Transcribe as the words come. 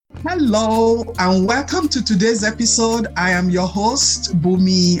Hello and welcome to today's episode. I am your host,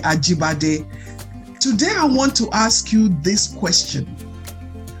 Bumi Ajibade. Today I want to ask you this question.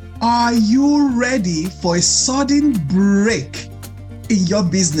 Are you ready for a sudden break in your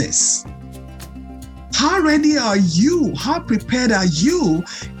business? How ready are you? How prepared are you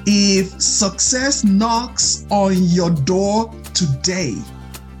if success knocks on your door today?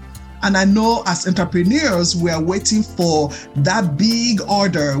 And I know as entrepreneurs, we are waiting for that big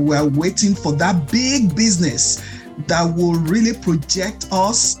order. We are waiting for that big business that will really project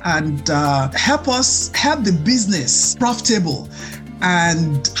us and help the business profitable.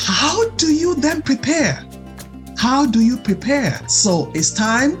 And how do you then prepare? How do you prepare? So it's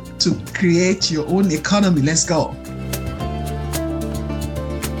time to create your own economy. Let's go.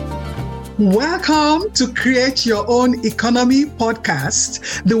 Welcome to Create Your Own Economy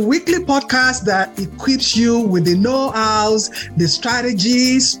podcast, the weekly podcast that equips you with the know-hows, the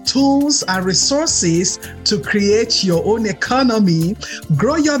strategies, tools, and resources to create your own economy,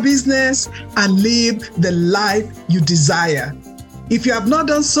 grow your business, and live the life you desire. If you have not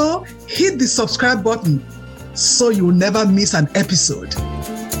done so, hit the subscribe button so you will never miss an episode.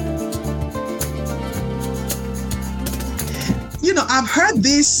 You know, I've heard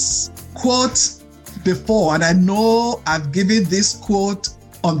this quote before, and I know I've given this quote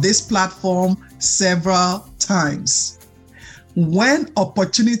on this platform several times. When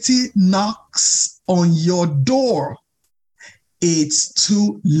opportunity knocks on your door, it's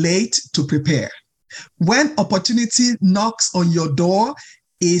too late to prepare. When opportunity knocks on your door,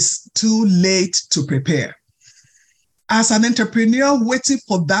 it's too late to prepare. As an entrepreneur waiting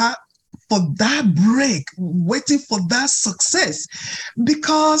for that break, waiting for that success,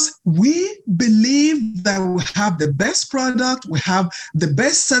 because we believe that we have the best product, we have the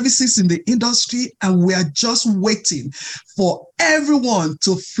best services in the industry, and we are just waiting for everyone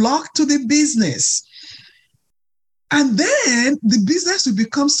to flock to the business. And then the business will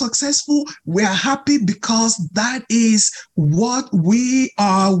become successful. We are happy because that is what we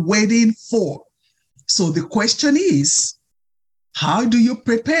are waiting for. So the question is, how do you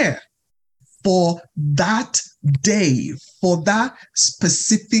prepare for that day, for that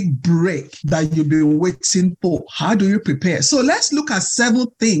specific break that you've been waiting for? How do you prepare? So let's look at 7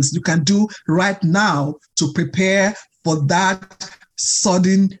 things you can do right now to prepare for that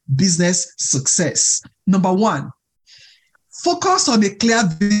sudden business success. Number 1, focus on a clear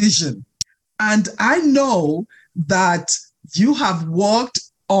vision. And I know that you have worked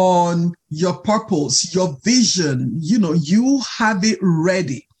on your purpose, your vision, you have it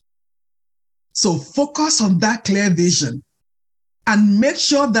ready. So focus on that clear vision and make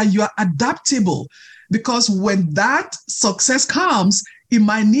sure that you are adaptable, because when that success comes, it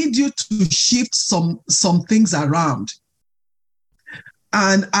might need you to shift some things around.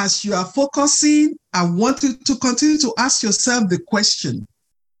 And as you are focusing, I want you to continue to ask yourself the question,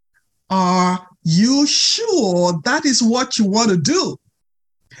 are you sure that is what you want to do?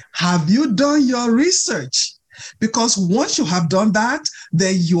 Have you done your research? Because once you have done that,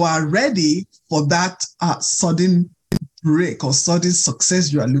 then you are ready for that sudden break or sudden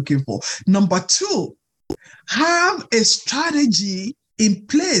success you are looking for. Number 2, have a strategy in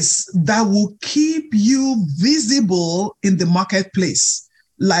place that will keep you visible in the marketplace.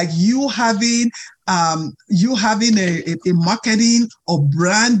 Like you having a marketing or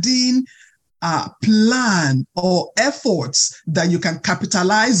branding plan or efforts that you can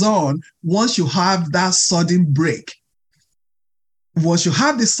capitalize on once you have that sudden break. Once you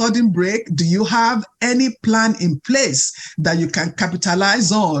have the sudden break, do you have any plan in place that you can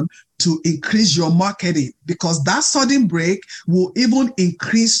capitalize on to increase your marketing? Because that sudden break will even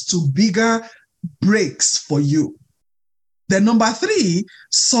increase to bigger breaks for you. Then number 3,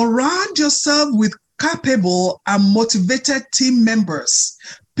 surround yourself with capable and motivated team members,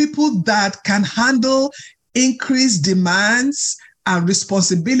 people that can handle increased demands and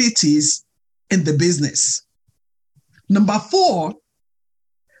responsibilities in the business. Number 4,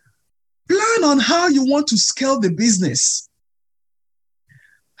 plan on how you want to scale the business.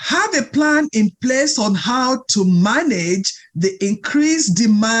 Have a plan in place on how to manage the increased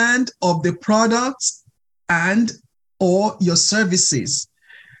demand of the products and or your services.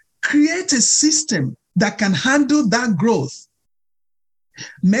 Create a system that can handle that growth.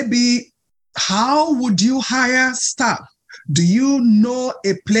 Maybe how would you hire staff? Do you know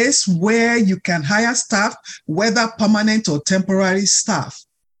a place where you can hire staff, whether permanent or temporary staff?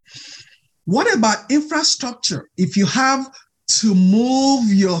 What about infrastructure? If you have to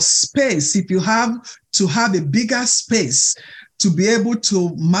move your space, if you have to have a bigger space to be able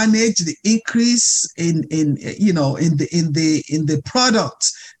to manage the increase in the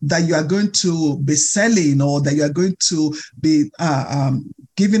product that you are going to be selling or that you are going to be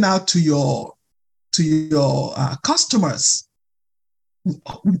giving out to your customers.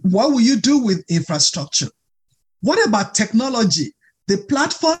 What will you do with infrastructure? What about technology? The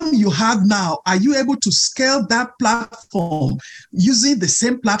platform you have now, are you able to scale that platform using the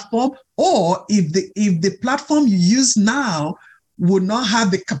same platform? Or if the platform you use now would not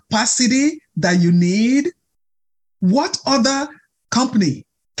have the capacity that you need, what other company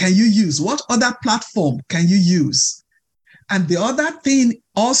can you use? What other platform can you use? And the other thing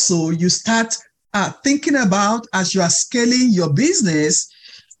also you start thinking about as you are scaling your business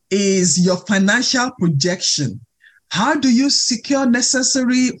is your financial projection. How do you secure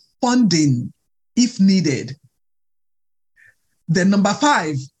necessary funding if needed? Then number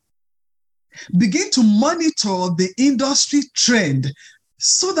 5, begin to monitor the industry trend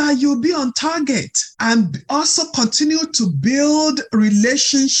so that you'll be on target, and also continue to build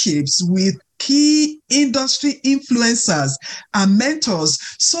relationships with key industry influencers and mentors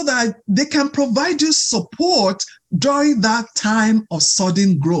so that they can provide you support during that time of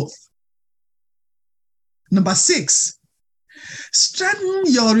sudden growth. Number 6, strengthen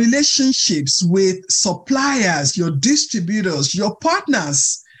your relationships with suppliers, your distributors, your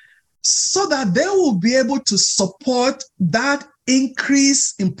partners, so that they will be able to support that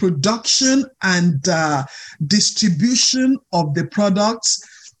increase in production and distribution of the products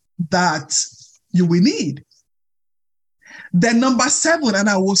that you will need. Then number 7, and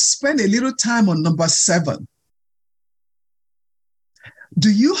I will spend a little time on number 7.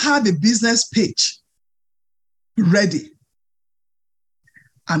 Do you have a business pitch ready?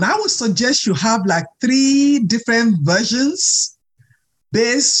 And I would suggest you have like 3 different versions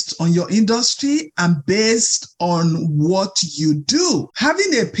based on your industry and based on what you do.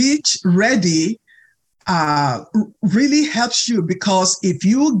 Having a pitch ready really helps you, because if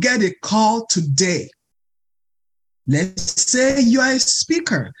you get a call today, let's say you are a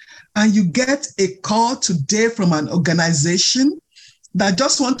speaker and you get a call today from an organization that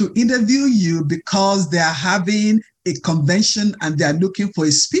just want to interview you because they are having a convention and they are looking for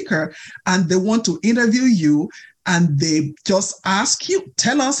a speaker and they want to interview you, and they just ask you,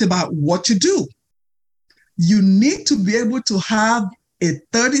 tell us about what you do. You need to be able to have a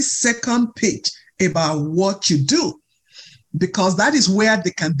 30-second pitch about what you do, because that is where they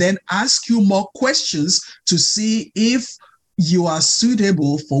can then ask you more questions to see if you are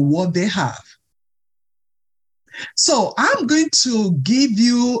suitable for what they have. So I'm going to give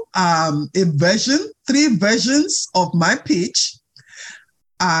you 3 versions of my pitch.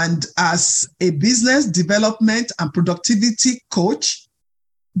 And as a business development and productivity coach,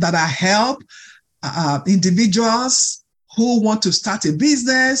 that I help individuals who want to start a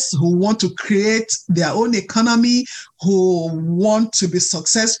business, who want to create their own economy, who want to be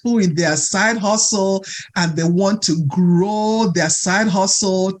successful in their side hustle, and they want to grow their side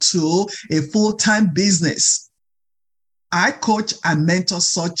hustle to a full-time business. I coach and mentor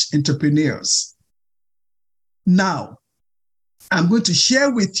such entrepreneurs. Now, I'm going to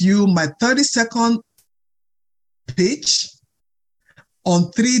share with you my 30-second pitch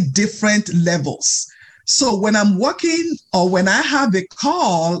on 3 different levels. So when I'm working or when I have a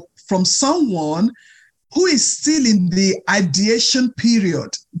call from someone who is still in the ideation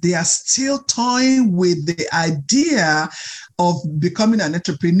period, they are still toying with the idea of becoming an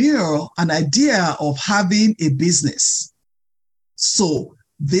entrepreneur, an idea of having a business. So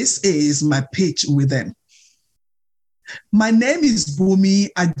this is my pitch with them. My name is Bumi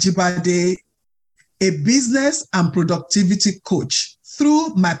Ajibade, a business and productivity coach.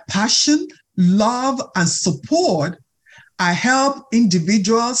 Through my passion, love, and support, I help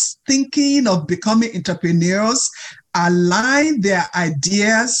individuals thinking of becoming entrepreneurs align their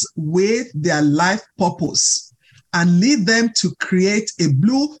ideas with their life purpose and lead them to create a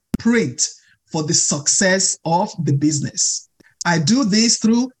blueprint for the success of the business. I do this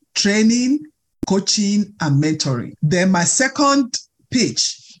through training, coaching, and mentoring. Then my second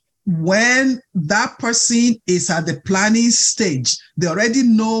pitch, when that person is at the planning stage, they already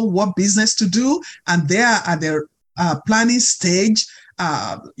know what business to do, and they are at their planning stage,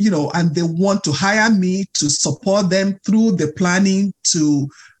 and they want to hire me to support them through the planning to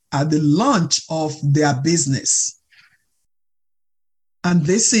the launch of their business. And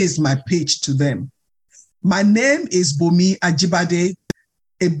this is my pitch to them. My name is Bumi Ajibade,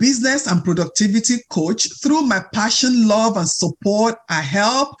 a business and productivity coach. Through my passion, love, and support, I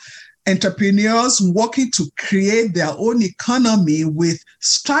help entrepreneurs working to create their own economy with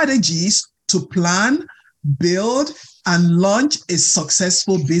strategies to plan, build, and launch a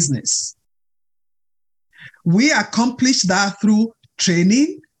successful business. We accomplish that through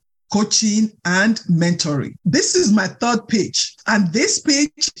training, coaching, and mentoring. This is my third page. And this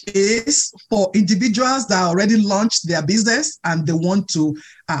page is for individuals that already launched their business and they want to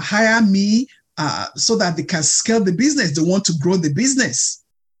hire me so that they can scale the business. They want to grow the business.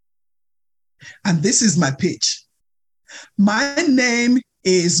 And this is my page. My name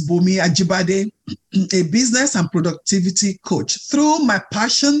is Bumi Ajibade, a business and productivity coach. Through my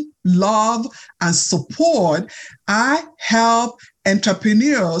passion, love, and support, I help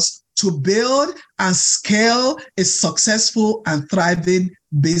entrepreneurs to build and scale a successful and thriving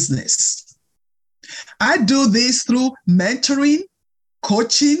business. I do this through mentoring,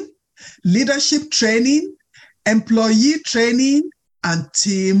 coaching, leadership training, employee training, and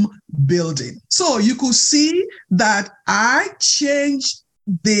team building. So you could see that I changed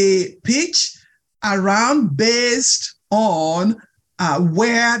the pitch around based on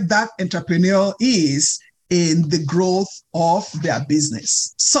where that entrepreneur is in the growth of their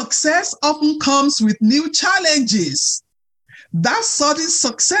business. Success often comes with new challenges. That sudden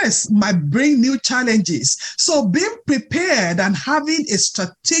success might bring new challenges. So being prepared and having a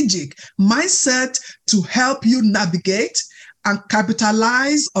strategic mindset to help you navigate and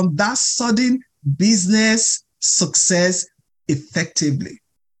capitalize on that sudden business success effectively.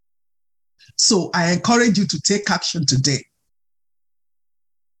 So I encourage you to take action today.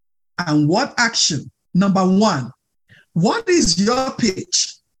 And what action? Number one, what is your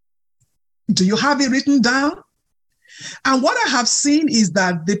pitch? Do you have it written down? And what I have seen is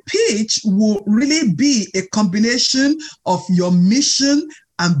that the pitch will really be a combination of your mission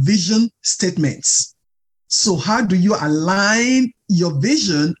and vision statements. So how do you align your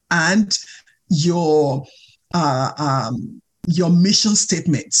vision and your mission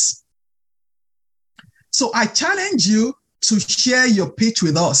statements? So I challenge you to share your pitch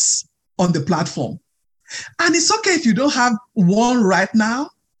with us on the platform. And it's okay if you don't have one right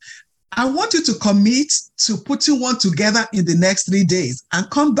now. I want you to commit to putting one together in the next 3 days and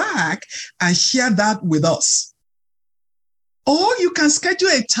come back and share that with us. Or you can schedule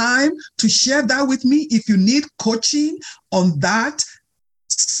a time to share that with me. If you need coaching on that,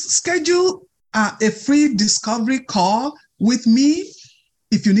 schedule a free discovery call with me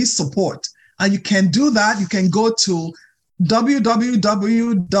if you need support. And you can do that. You can go to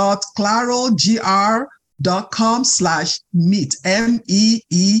www.clarogr.com/meet,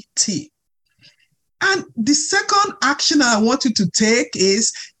 MEET. And the second action I want you to take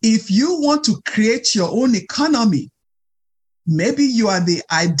is if you want to create your own economy, maybe you are the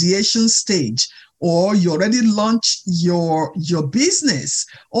ideation stage, or you already launched your business,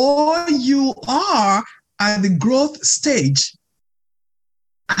 or you are at the growth stage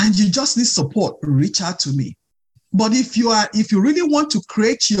and you just need support, reach out to me. But if you really want to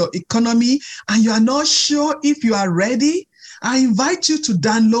create your economy and you are not sure if you are ready, I invite you to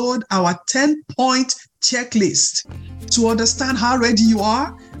download our 10-point checklist to understand how ready you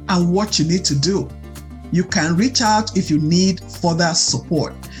are and what you need to do. You can reach out if you need further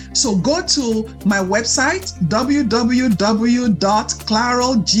support. So go to my website,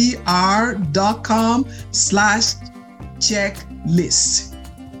 www.clarogr.com/checklist.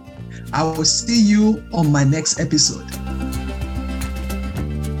 I will see you on my next episode.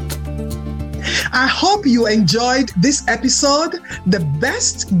 I hope you enjoyed this episode. The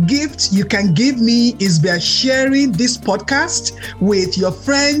best gift you can give me is by sharing this podcast with your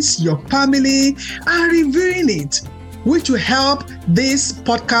friends, your family, and reviewing it, which will help this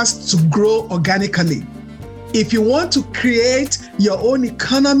podcast to grow organically. If you want to create your own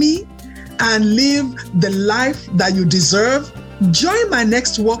economy and live the life that you deserve, join my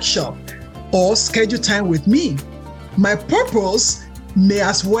next workshop or schedule time with me. My purpose may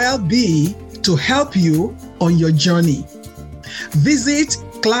as well be to help you on your journey. Visit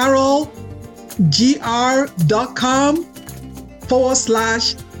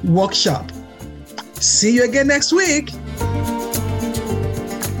clarogr.com/workshop. See you again next week.